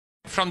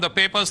from the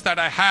papers that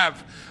I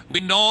have, we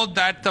know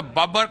that the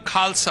Babbar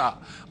Khalsa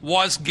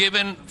was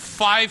given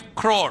 5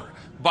 crore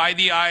by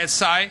the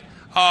ISI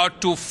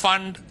to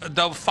fund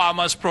the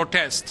farmers'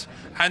 protest.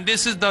 And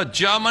this is the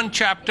German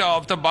chapter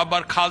of the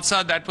Babbar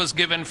Khalsa that was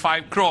given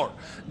 5 crore.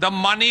 The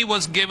money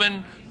was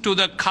given to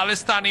the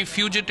Khalistani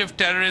fugitive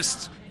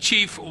terrorists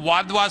Chief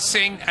Wadwa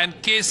Singh and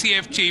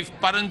KCF Chief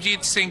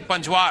Paranjit Singh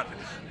Panjwar.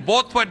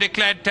 Both were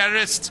declared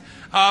terrorists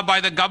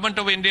by the Government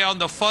of India on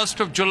the 1st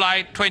of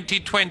July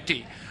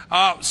 2020.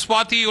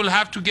 Swati, you'll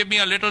have to give me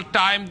a little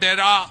time. There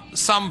are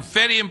some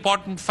very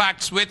important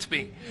facts with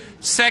me.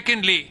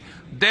 Secondly,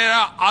 there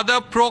are other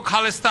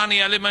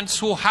pro-Khalistani elements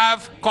who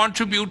have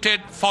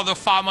contributed for the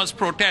farmers'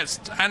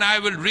 protest, and I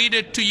will read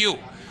it to you.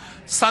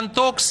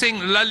 Santokh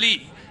Singh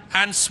Lali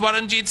and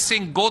Swaranjit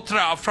Singh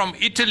Gotra from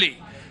Italy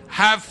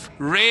have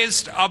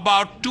raised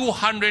about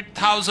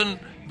 200,000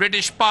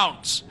 British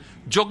pounds.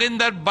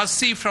 Joginder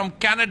Bassi from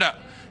Canada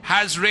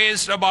has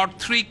raised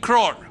about 3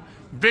 crore.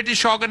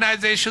 British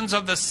organizations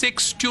of the Sikh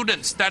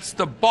students, that's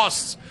the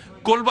boss,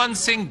 Kulwant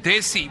Singh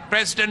Desi,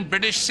 President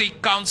British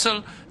Sikh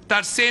Council,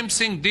 Tarsem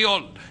Singh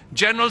Deol,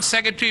 General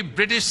Secretary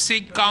British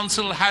Sikh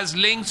Council, has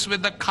links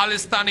with the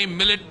Khalistani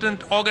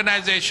militant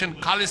organization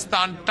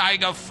Khalistan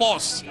Tiger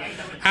Force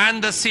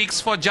and the Sikhs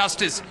for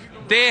Justice.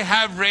 They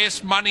have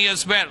raised money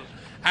as well.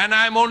 And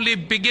I'm only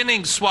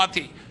beginning,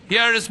 Swati.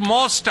 Here is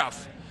more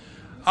stuff.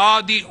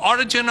 The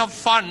origin of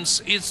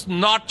funds is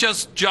not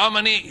just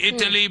Germany,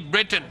 Italy,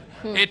 Britain.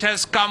 It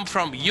has come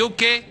from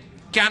UK,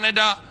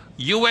 Canada,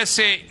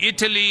 USA,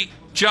 Italy,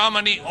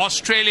 Germany,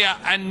 Australia,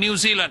 and New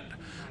Zealand.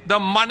 The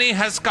money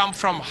has come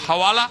from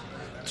Hawala,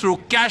 through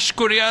cash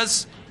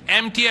couriers,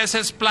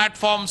 MTSS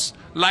platforms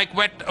like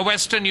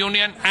Western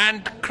Union,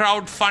 and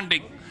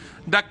crowdfunding.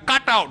 The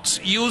cutouts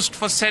used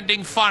for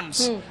sending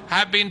funds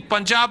have been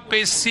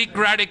Punjab-based Sikh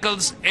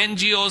radicals,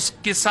 NGOs,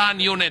 Kisan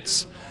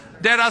units.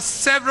 There are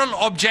several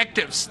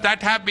objectives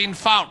that have been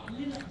found.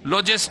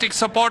 Logistic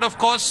support, of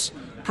course,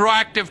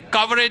 proactive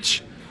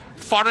coverage,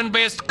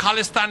 foreign-based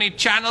Khalistani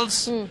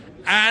channels,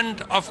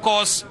 and, of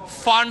course,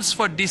 funds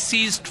for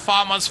deceased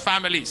farmers'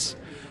 families.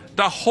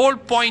 The whole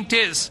point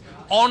is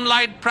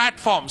online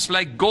platforms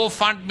like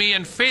GoFundMe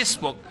and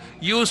Facebook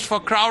used for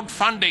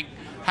crowdfunding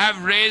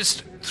have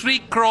raised 3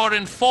 crore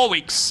in 4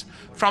 weeks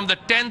from the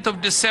 10th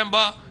of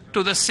December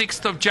to the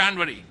 6th of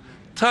January.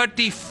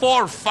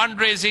 34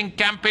 fundraising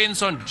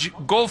campaigns on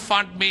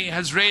GoFundMe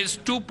has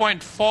raised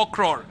 2.4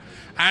 crore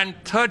and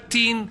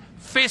 13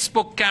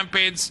 Facebook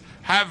campaigns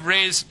have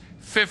raised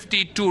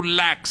 52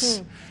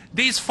 lakhs.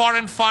 These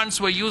foreign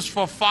funds were used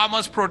for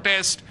farmers'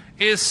 protest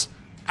is,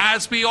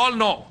 as we all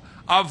know,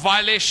 a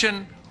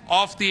violation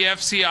of the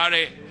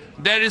FCRA.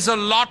 There is a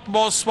lot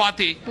more,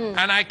 Swati,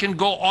 and I can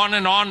go on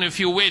and on if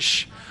you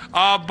wish.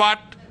 But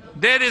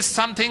there is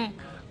something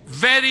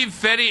very,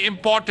 very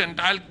important.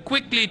 I'll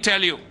quickly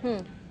tell you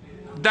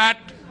that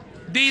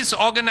these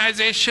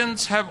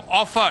organizations have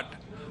offered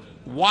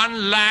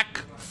 1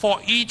 lakh for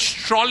each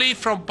trolley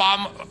from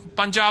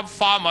Punjab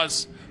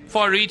farmers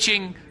for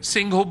reaching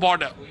Singhu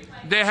border.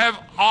 They have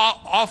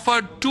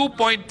offered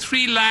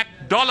 $2.3 lakh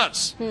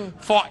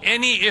for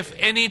if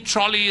any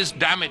trolley is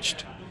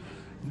damaged.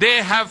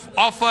 They have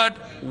offered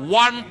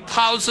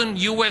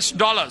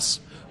 $1,000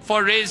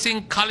 for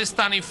raising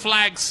Khalistani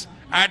flags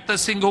at the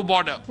Singhu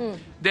border.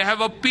 They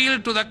have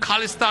appealed to the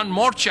Khalistan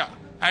Morcha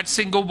at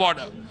Singhu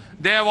border.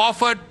 They have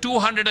offered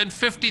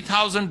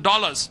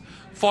 $250,000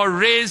 for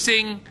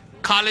raising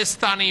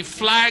Khalistani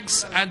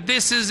flags, and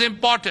this is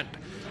important,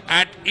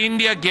 at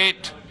India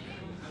Gate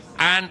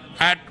and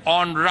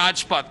on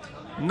Rajpath.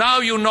 Now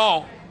you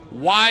know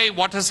why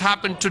what has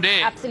happened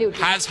today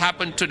has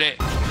happened today.